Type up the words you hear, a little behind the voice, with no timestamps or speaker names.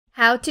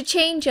How to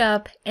change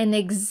up an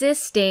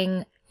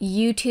existing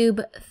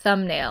YouTube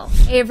thumbnail.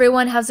 Hey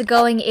everyone, how's it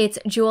going? It's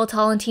Jewel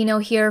Tolentino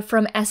here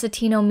from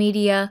Esatino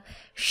Media,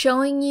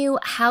 showing you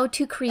how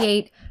to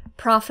create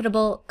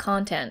profitable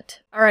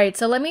content. Alright,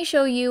 so let me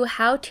show you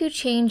how to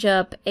change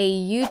up a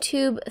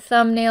YouTube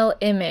thumbnail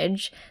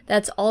image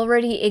that's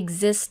already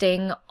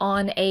existing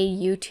on a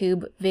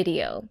YouTube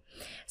video.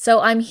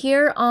 So I'm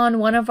here on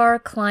one of our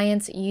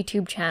clients'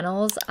 YouTube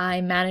channels. I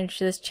manage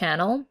this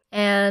channel,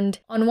 and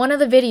on one of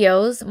the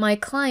videos, my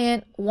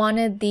client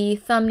wanted the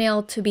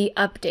thumbnail to be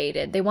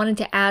updated. They wanted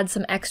to add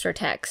some extra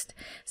text.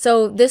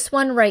 So this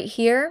one right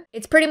here,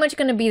 it's pretty much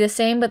going to be the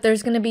same, but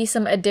there's going to be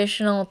some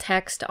additional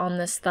text on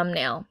this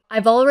thumbnail.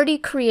 I've already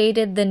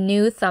created the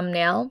new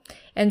thumbnail,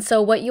 and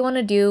so what you want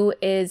to do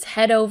is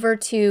head over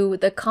to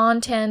the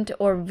Content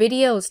or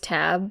Videos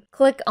tab,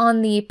 click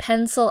on the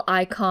pencil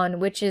icon,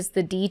 which is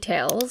the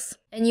details,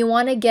 and you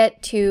want to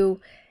get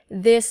to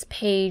this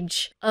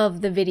page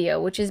of the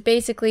video, which is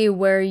basically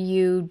where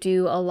you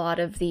do a lot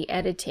of the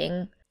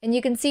editing. And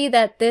you can see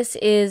that this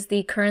is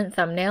the current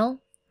thumbnail,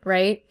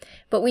 right?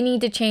 But we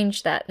need to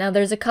change that. Now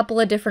there's a couple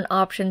of different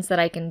options that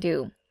I can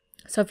do.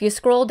 So if you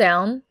scroll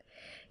down,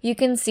 you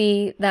can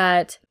see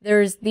that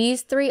there's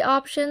these three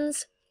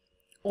options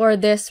or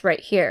this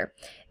right here.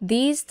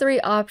 These three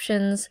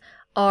options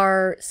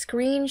are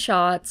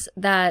screenshots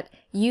that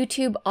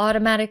YouTube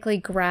automatically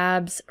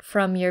grabs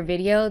from your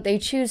video. They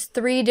choose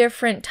 3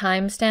 different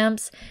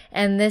timestamps,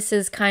 and this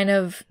is kind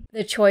of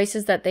the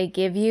choices that they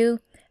give you.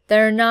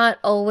 They're not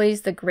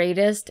always the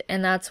greatest,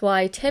 and that's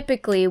why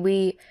typically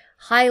we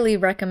highly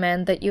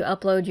recommend that you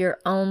upload your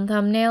own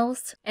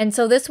thumbnails. And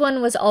so this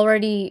one was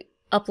already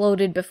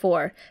uploaded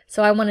before,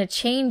 so I want to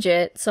change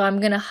it. So I'm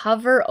going to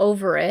hover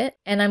over it,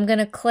 and I'm going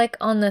to click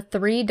on the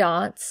 3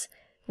 dots,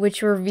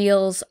 which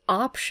reveals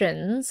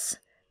options.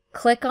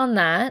 Click on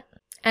that,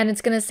 and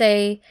it's going to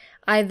say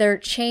either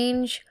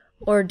change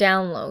or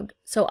download.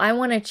 So I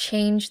want to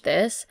change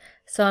this,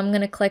 so I'm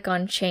going to click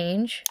on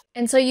change.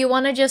 And so you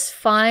want to just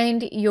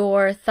find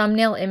your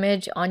thumbnail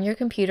image on your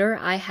computer.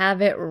 I have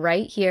it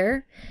right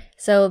here.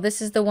 So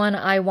this is the one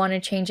I want to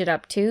change it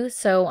up to.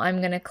 So I'm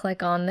going to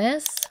click on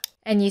this,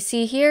 and you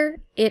see here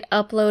it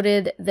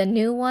uploaded the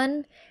new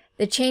one.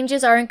 The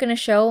changes aren't going to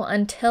show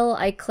until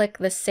I click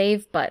the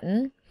save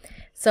button.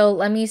 So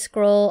let me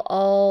scroll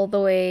all the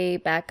way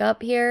back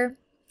up here.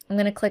 I'm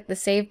going to click the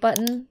save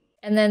button,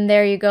 and then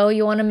there you go.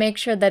 You want to make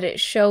sure that it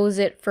shows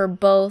it for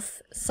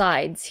both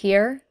sides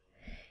here,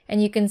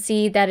 and you can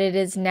see that it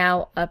is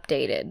now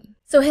updated.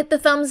 So hit the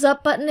thumbs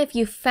up button if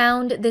you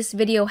found this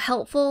video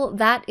helpful.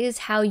 That is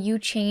how you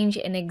change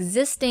an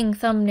existing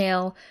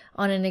thumbnail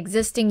on an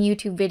existing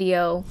YouTube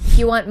video. If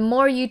you want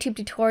more YouTube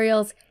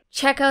tutorials,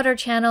 check out our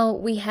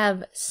channel. We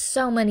have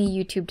so many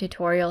YouTube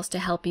tutorials to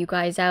help you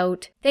guys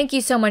out. Thank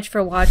you so much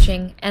for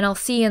watching, and I'll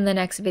see you in the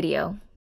next video.